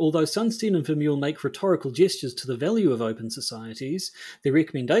puts it, although Sunstein and Vermeulen make rhetorical gestures to the value of open societies, their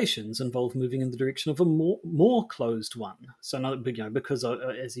recommendations involve moving in the direction of a more closed one. So, because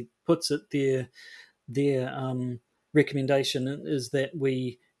as he puts it, their recommendation is that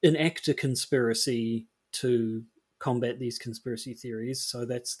we enact a conspiracy to combat these conspiracy theories. So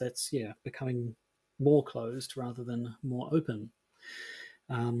that's becoming more closed rather than more open.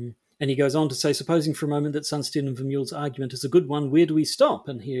 And he goes on to say, supposing for a moment that Sunstein and Vermeulen's argument is a good one, where do we stop?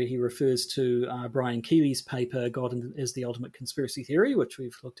 And here he refers to Brian Keeley's paper, God as the Ultimate Conspiracy Theory, which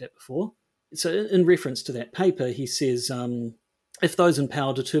we've looked at before. So in reference to that paper, he says, if those in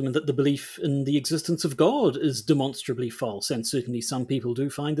power determine that the belief in the existence of God is demonstrably false, and certainly some people do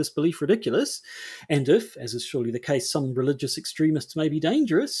find this belief ridiculous, and if, as is surely the case, some religious extremists may be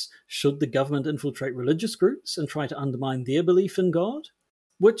dangerous, should the government infiltrate religious groups and try to undermine their belief in God?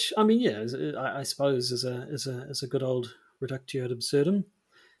 Which, I mean, I suppose is a good old reductio ad absurdum.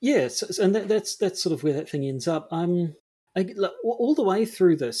 Yes, and that's sort of where that thing ends up. All the way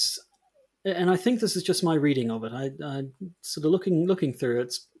through this, and I think this is just my reading of it. I sort of looking through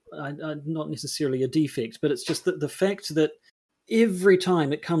it, not necessarily a defect, but it's just the fact that every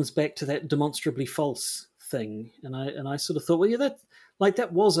time it comes back to that demonstrably false thing, and I sort of thought, well, yeah,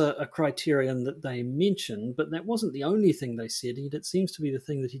 that was a criterion that they mentioned, but that wasn't the only thing they said. It seems to be the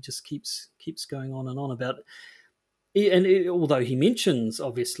thing that he just keeps going on and on about. And although he mentions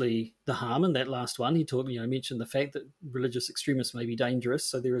obviously the harm in that last one, he mentioned the fact that religious extremists may be dangerous,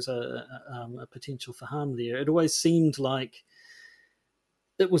 so there is a potential for harm there. It always seemed like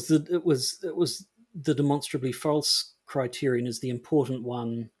it was the demonstrably false criterion is the important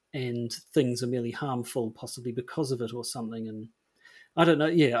one, and things are merely harmful, possibly because of it or something. And I don't know.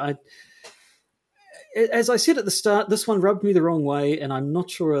 Yeah, as I said at the start, this one rubbed me the wrong way, and I'm not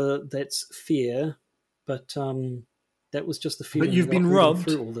sure that's fair, but that was just the feeling. But you've been rubbed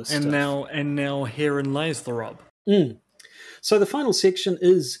through all this and stuff. now herein lies the rub. So the final section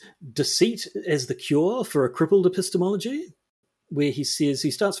is deceit as the cure for a crippled epistemology, where he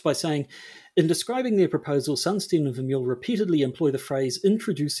starts by saying, in describing their proposal, Sunstein and Vermeulen repeatedly employ the phrase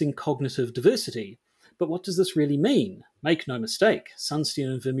introducing cognitive diversity. But what does this really mean? Make no mistake,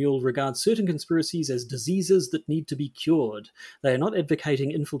 Sunstein and Vermeulen regard certain conspiracies as diseases that need to be cured. They are not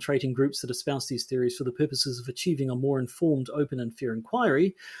advocating infiltrating groups that espouse these theories for the purposes of achieving a more informed, open and fair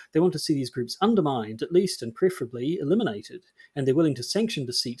inquiry. They want to see these groups undermined, at least, and preferably eliminated, and they're willing to sanction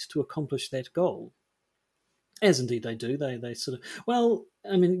deceit to accomplish that goal. As indeed they do. They sort of, well,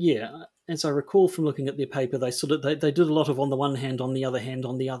 I mean, yeah, as I recall from looking at their paper, they did a lot of on the one hand, on the other hand,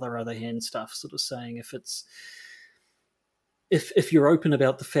 on the other hand stuff, sort of saying if you're open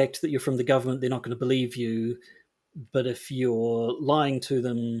about the fact that you're from the government, they're not going to believe you. But if you're lying to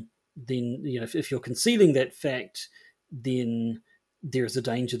them, then, if you're concealing that fact, then there's a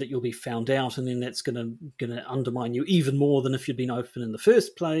danger that you'll be found out, and then that's going to undermine you even more than if you'd been open in the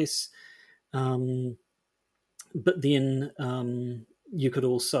first place. But then you could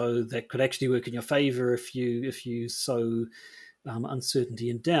also, that could actually work in your favor if you sow uncertainty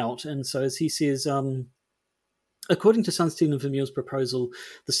and doubt. And so, as he says, according to Sunstein and Vermeulen's proposal,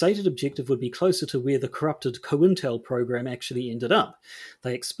 the stated objective would be closer to where the corrupted COINTEL program actually ended up.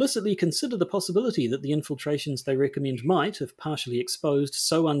 They explicitly consider the possibility that the infiltrations they recommend might, if partially exposed,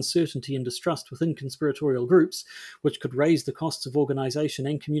 sow uncertainty and distrust within conspiratorial groups, which could raise the costs of organisation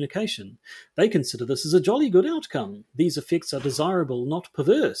and communication. They consider this as a jolly good outcome. These effects are desirable, not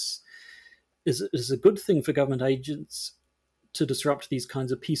perverse. It is a good thing for government agents to disrupt these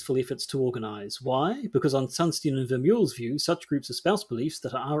kinds of peaceful efforts to organise. Why? Because on Sunstein and Vermeulen's view, such groups espouse beliefs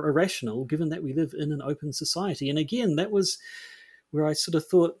that are irrational, given that we live in an open society. And again, that was where I sort of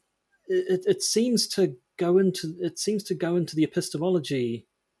thought it seems to go into the epistemology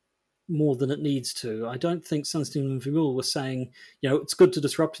more than it needs to. I don't think Sunstein and Vermeulen were saying, it's good to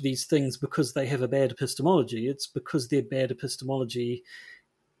disrupt these things because they have a bad epistemology. It's because their bad epistemology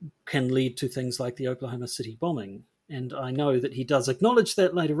can lead to things like the Oklahoma City bombing. And I know that he does acknowledge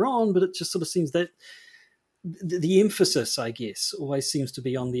that later on, but it just sort of seems that the emphasis, I guess, always seems to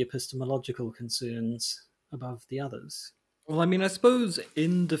be on the epistemological concerns above the others. Well, I mean, I suppose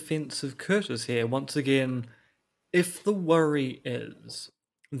in defense of Kurtis here, once again, if the worry is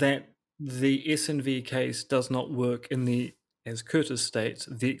that the SNV case does not work in the as Kurtis states,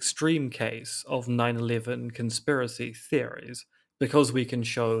 the extreme case of 9/11 conspiracy theories, because we can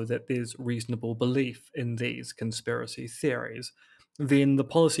show that there's reasonable belief in these conspiracy theories, then the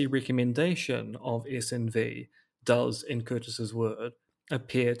policy recommendation of SNV does, in Kurtis's word,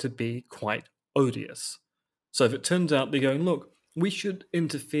 appear to be quite odious. So if it turns out they're going, look, we should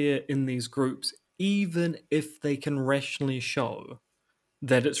interfere in these groups even if they can rationally show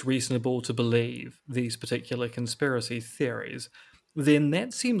that it's reasonable to believe these particular conspiracy theories, then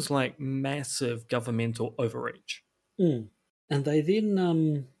that seems like massive governmental overreach. And they then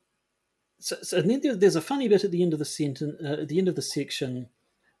and then there's a funny bit at the end of the sentence, at the end of the section,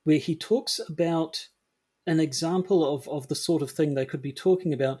 where he talks about an example of the sort of thing they could be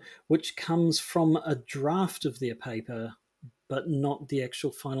talking about, which comes from a draft of their paper, but not the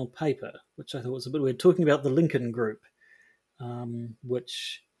actual final paper, which I thought was a bit weird. Talking about the Lincoln Group,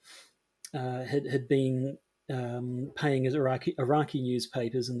 which had been paying Iraqi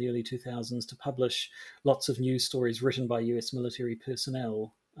newspapers in the early 2000s to publish lots of news stories written by US military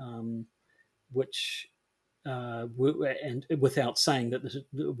personnel, which and without saying that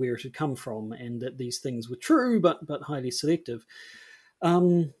where it had come from, and that these things were true but highly selective.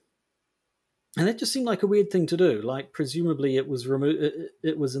 And that just seemed like a weird thing to do. Like, presumably it was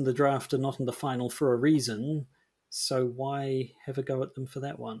it was in the draft and not in the final for a reason. So why have a go at them for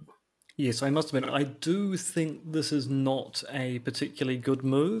that one? Yes, I must admit, I do think this is not a particularly good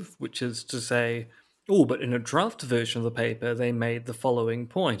move, which is to say, oh, but in a draft version of the paper, they made the following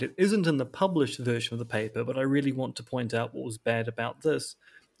point. It isn't in the published version of the paper, but I really want to point out what was bad about this.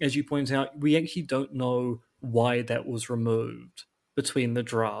 As you point out, we actually don't know why that was removed between the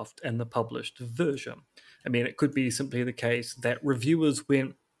draft and the published version. I mean, it could be simply the case that reviewers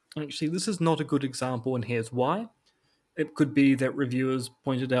went, actually, this is not a good example, and here's why. It could be that reviewers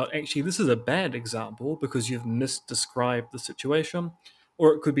pointed out, actually, this is a bad example because you've misdescribed the situation.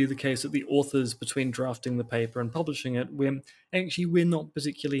 Or it could be the case that the authors, between drafting the paper and publishing it, went, actually, we're not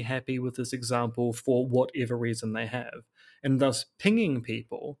particularly happy with this example for whatever reason they have, and thus pinging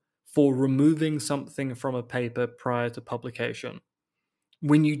people for removing something from a paper prior to publication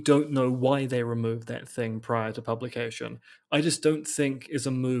when you don't know why they removed that thing prior to publication, I just don't think is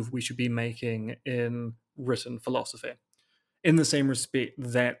a move we should be making in written philosophy. In the same respect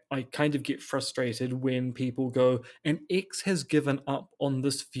that I kind of get frustrated when people go, and X has given up on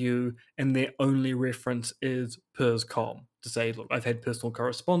this view and their only reference is PersCom, to say, look, I've had personal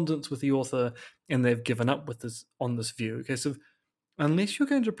correspondence with the author and they've given up with this on this view. Okay, so unless you're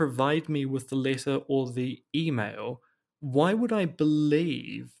going to provide me with the letter or the email, why would I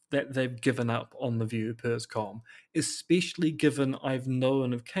believe that they've given up on the view PersCom, especially given I've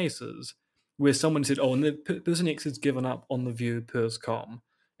known of cases where someone said, oh, and the person X has given up on the view PersCom,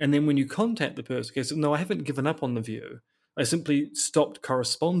 and then when you contact the person, they say, no, I haven't given up on the view. I simply stopped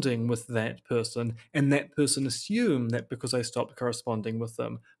corresponding with that person, and that person assumed that because I stopped corresponding with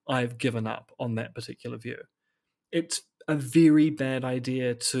them, I've given up on that particular view. It's a very bad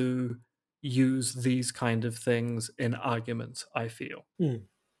idea to use these kind of things in arguments, I feel.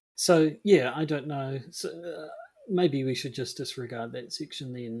 So, yeah, I don't know. So, maybe we should just disregard that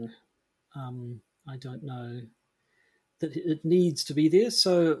section then. I don't know that it needs to be there,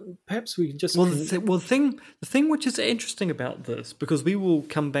 so perhaps we just... the thing which is interesting about this, because we will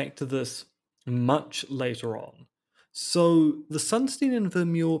come back to this much later on. So the Sunstein and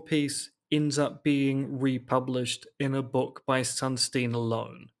Vermeulen piece ends up being republished in a book by Sunstein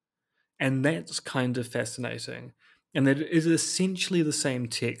alone. And that's kind of fascinating. And that it is essentially the same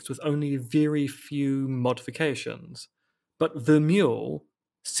text with only very few modifications. But Vermeulen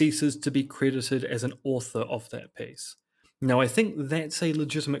ceases to be credited as an author of that piece. Now, I think that's a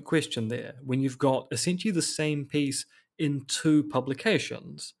legitimate question there. When you've got essentially the same piece in two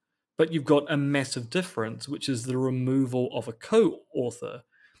publications, but you've got a massive difference, which is the removal of a co-author,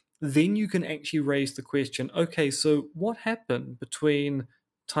 then you can actually raise the question, okay, so what happened between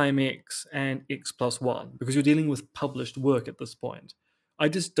time X and X plus 1? Because you're dealing with published work at this point. I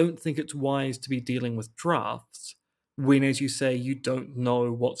just don't think it's wise to be dealing with drafts when, as you say, you don't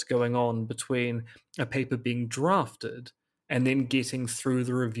know what's going on between a paper being drafted and then getting through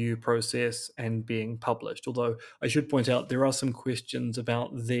the review process and being published. Although I should point out there are some questions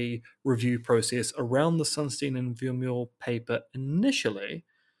about the review process around the Sunstein and Vermeulen paper initially,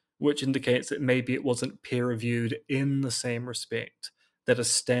 which indicates that maybe it wasn't peer-reviewed in the same respect that a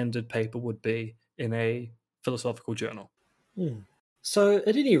standard paper would be in a philosophical journal. So,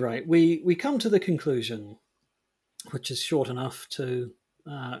 at any rate, we come to the conclusion, which is short enough to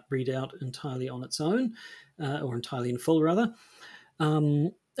read out entirely on its own, or entirely in full, rather.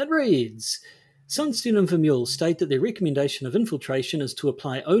 It reads, Sunstein and Vermeulen state that their recommendation of infiltration is to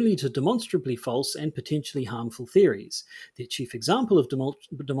apply only to demonstrably false and potentially harmful theories. Their chief example of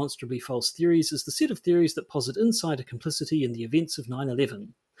demonstrably false theories is the set of theories that posit insider complicity in the events of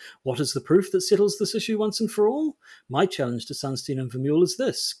 9/11. What is the proof that settles this issue once and for all? My challenge to Sunstein and Vermeulen is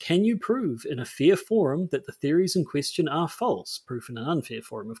this: can you prove in a fair forum that the theories in question are false? Proof in an unfair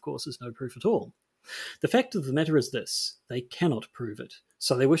forum, of course, is no proof at all. The fact of the matter is this: they cannot prove it,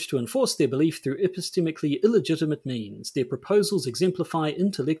 so they wish to enforce their belief through epistemically illegitimate means. Their proposals exemplify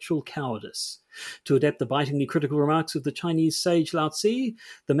intellectual cowardice. To adapt the bitingly critical remarks of the Chinese sage Lao Tzu,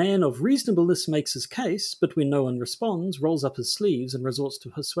 the man of reasonableness makes his case, but when no one responds, rolls up his sleeves and resorts to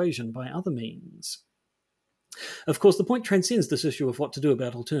persuasion by other means. Of course, the point transcends this issue of what to do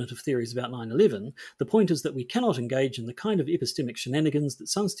about alternative theories about 9/11. The point is that we cannot engage in the kind of epistemic shenanigans that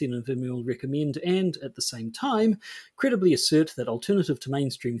Sunstein and Vermeulen recommend and, at the same time, credibly assert that alternative to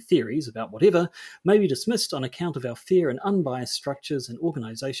mainstream theories about whatever may be dismissed on account of our fair and unbiased structures and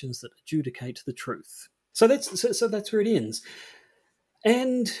organisations that adjudicate the truth. So that's where it ends.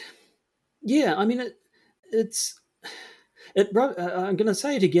 And, yeah, I mean, I'm going to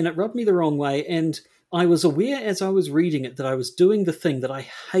say it again, it rubbed me the wrong way, and I was aware as I was reading it that I was doing the thing that I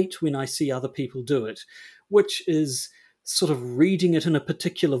hate when I see other people do it, which is sort of reading it in a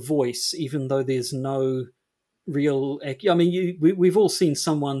particular voice, even though there's no real... I mean, we've all seen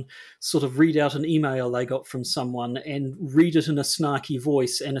someone sort of read out an email they got from someone and read it in a snarky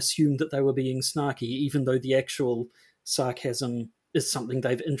voice and assume that they were being snarky, even though the actual sarcasm is something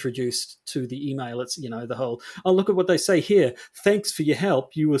they've introduced to the email. It's, the whole, oh, look at what they say here. Thanks for your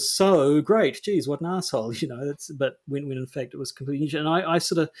help. You were so great. Geez, what an asshole. But when in fact it was completely... And I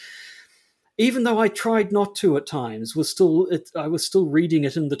sort of, even though I tried not to at times, I was still reading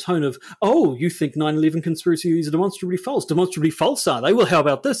it in the tone of, oh, you think 9/11 conspiracy theories are demonstrably false. Demonstrably false, are they? Well, how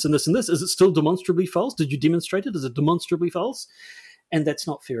about this and this and this? Is it still demonstrably false? Did you demonstrate it? Is it demonstrably false? And that's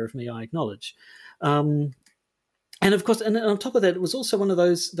not fair of me, I acknowledge. And of course, and on top of that, it was also one of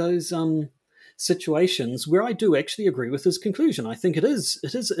those situations where I do actually agree with his conclusion. I think it is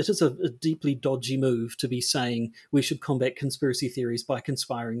a deeply dodgy move to be saying we should combat conspiracy theories by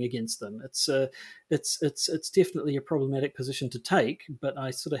conspiring against them. It's definitely a problematic position to take, but I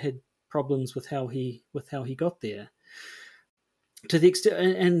sort of had problems with how he got there. To the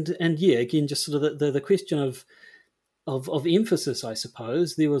extent, and yeah, again, just sort of the question of emphasis, I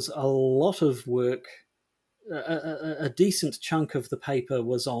suppose. There was a lot of work. A decent chunk of the paper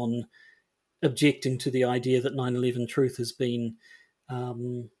was on objecting to the idea that 9/11 truth has been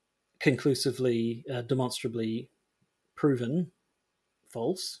conclusively, demonstrably proven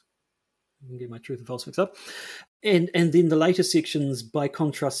false. I can get my truth and false mixed up. And then the later sections, by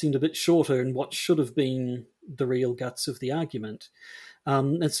contrast, seemed a bit shorter in what should have been the real guts of the argument.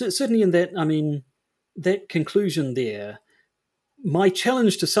 And certainly in that, I mean, that conclusion there, my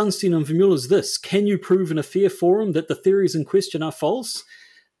challenge to Sunstein and Vermeulen is this: can you prove in a fair forum that the theories in question are false?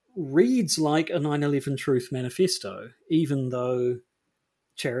 Reads like a 9/11 Truth manifesto, even though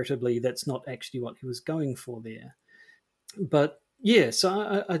charitably that's not actually what he was going for there. But yeah,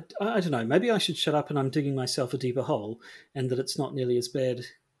 so I don't know, maybe I should shut up and I'm digging myself a deeper hole, and that it's not nearly as bad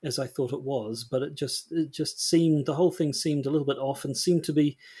as I thought it was, but it just seemed, the whole thing seemed a little bit off and seemed to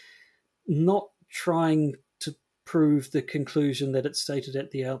be not trying to prove the conclusion that it stated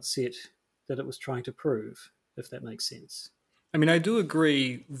at the outset that it was trying to prove, if that makes sense. I mean, I do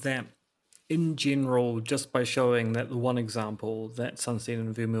agree that in general, just by showing that the one example that Sunstein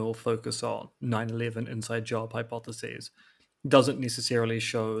and Vermeulen focus on, 9/11 inside job hypotheses, doesn't necessarily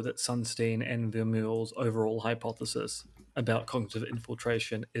show that Sunstein and Vermeulen's overall hypothesis about cognitive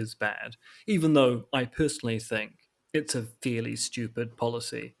infiltration is bad, even though I personally think it's a fairly stupid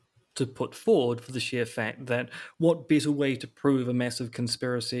policy to put forward for the sheer fact that what better way to prove a massive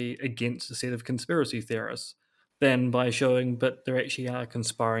conspiracy against a set of conspiracy theorists than by showing that they actually are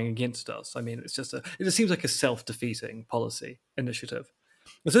conspiring against us. I mean, it just seems like a self-defeating policy initiative.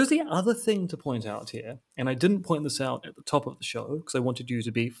 So there's the other thing to point out here, and I didn't point this out at the top of the show because I wanted you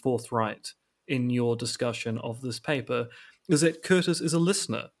to be forthright in your discussion of this paper, is that Kurtis is a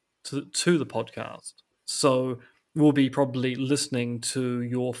listener to the podcast. So we'll be probably listening to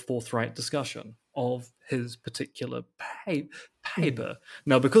your forthright discussion of his particular paper.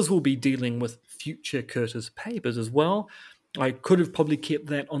 Now, because we'll be dealing with future Kurtis papers as well, I could have probably kept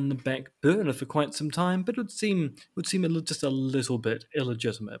that on the back burner for quite some time, but it would seem just a little bit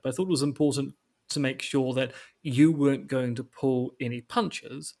illegitimate. But I thought it was important to make sure that you weren't going to pull any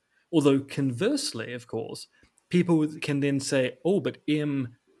punches, although conversely, of course, people can then say, oh, but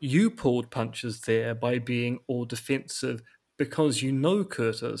you pulled punches there by being all defensive because you know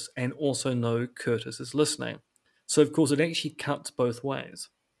Kurtis and also know Kurtis is listening. So, of course, it actually cuts both ways.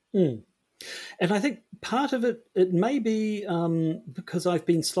 Mm. And I think part of it may be because I've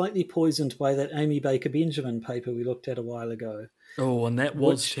been slightly poisoned by that Amy Baker Benjamin paper we looked at a while ago. Oh, and that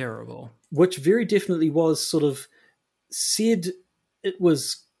was terrible. Which very definitely was sort of said it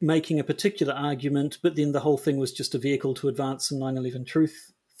was making a particular argument, but then the whole thing was just a vehicle to advance some 9/11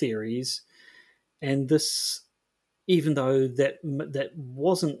 truth theories. And this, even though that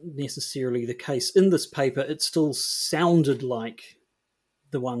wasn't necessarily the case in this paper, it still sounded like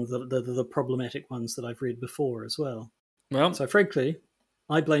the problematic ones that I've read before as well. Well, so frankly,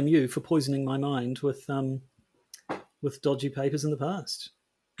 I blame you for poisoning my mind with dodgy papers in the past.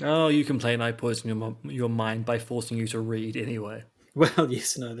 Oh, you complain I poison your mind by forcing you to read anyway. Well,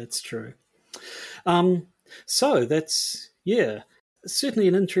 yes, no, that's true. So that's, certainly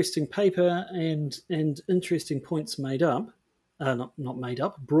an interesting paper and interesting points made up. Not made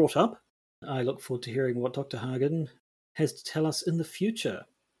up, brought up. I look forward to hearing what Dr. Hagen has to tell us in the future.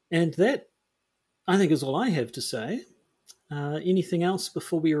 And that, I think, is all I have to say. Anything else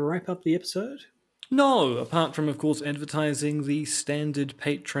before we wrap up the episode? No, apart from, of course, advertising the standard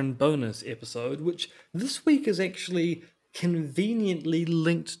patron bonus episode, which this week is actually conveniently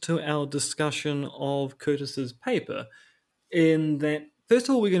linked to our discussion of Kurtis's paper, in that, first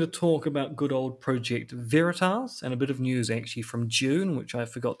of all, we're going to talk about good old Project Veritas, and a bit of news actually from June, which I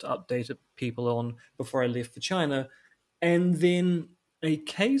forgot to update people on before I left for China, and then a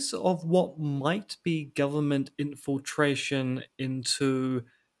case of what might be government infiltration into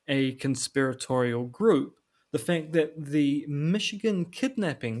a conspiratorial group. The fact that the Michigan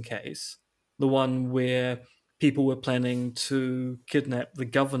kidnapping case, the one where people were planning to kidnap the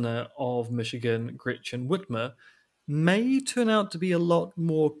governor of Michigan, Gretchen Whitmer, may turn out to be a lot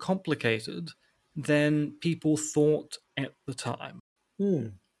more complicated than people thought at the time.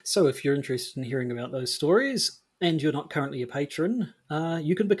 So if you're interested in hearing about those stories, and you're not currently a patron,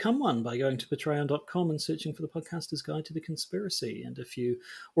 you can become one by going to patreon.com and searching for the Podcaster's Guide to the Conspiracy. And if you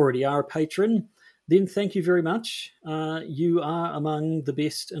already are a patron, then thank you very much. You are among the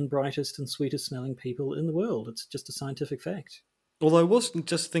best and brightest and sweetest smelling people in the world. It's just a scientific fact. Although I was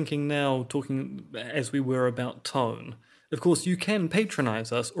just thinking now, talking as we were about tone, of course you can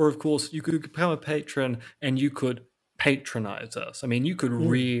patronize us, or of course you could become a patron and you could patronize us. I mean, you could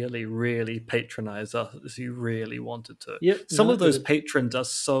really, really patronize us if you really wanted to. Yep, Some of those patrons are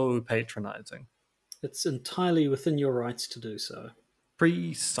so patronizing. It's entirely within your rights to do so.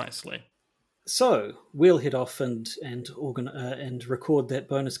 Precisely. So we'll head off and record that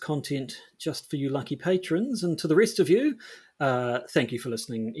bonus content just for you lucky patrons. And to the rest of you, thank you for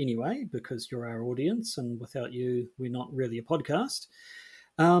listening anyway, because you're our audience, and without you, we're not really a podcast.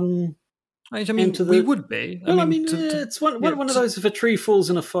 I mean, we would be. It's one of those if a tree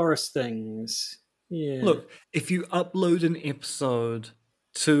falls in a forest things. Yeah. Look, if you upload an episode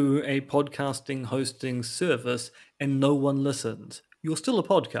to a podcasting hosting service and no one listens, you're still a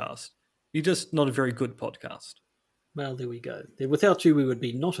podcast. You're just not a very good podcast. Well, there we go. Without you, we would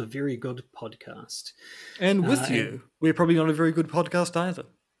be not a very good podcast. And with you, we're probably not a very good podcast either.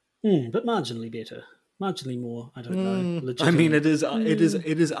 But marginally better. Marginally more, I don't know. I mean, it is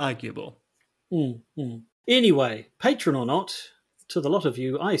arguable. Anyway, patron or not, to the lot of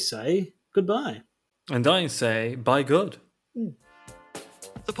you, I say goodbye. And I say bye good.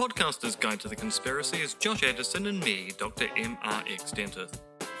 The Podcaster's Guide to the Conspiracy is Josh Addison and me, Dr. M.R.X. Dentith.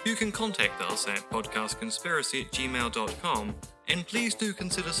 You can contact us at podcastconspiracy@gmail.com, and please do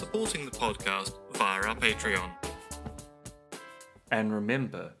consider supporting the podcast via our Patreon. And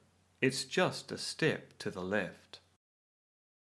remember, it's just a step to the left.